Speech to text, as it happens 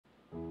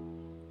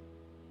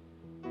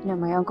You know,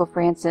 my Uncle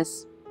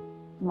Francis,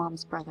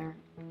 Mom's brother,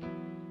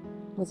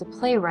 was a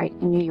playwright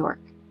in New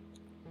York.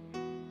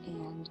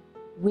 And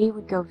we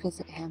would go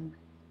visit him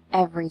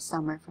every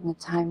summer from the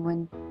time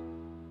when,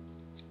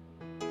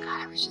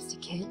 God, I was just a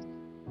kid.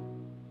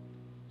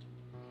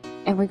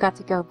 And we got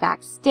to go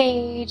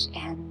backstage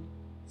and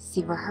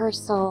see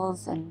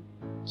rehearsals and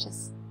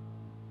just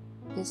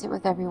visit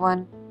with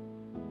everyone.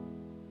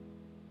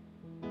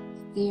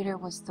 Theater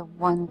was the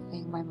one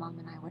thing my mom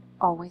and I would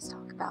always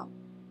talk about.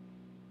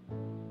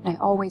 And I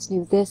always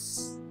knew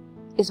this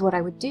is what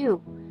I would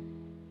do.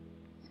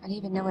 I didn't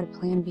even know what a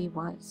plan B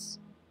was.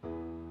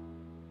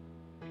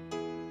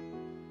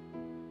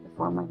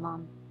 Before my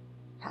mom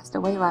passed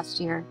away last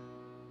year,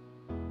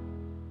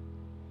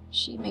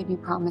 she made me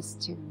promise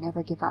to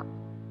never give up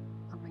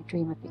on my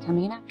dream of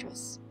becoming an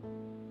actress.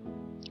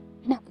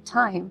 And at the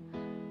time,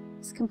 it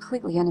was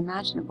completely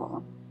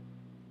unimaginable.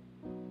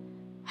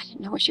 I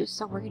didn't know what she was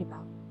so worried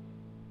about.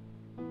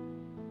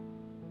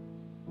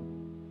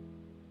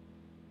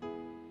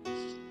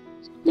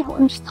 Now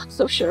I'm just not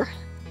so sure.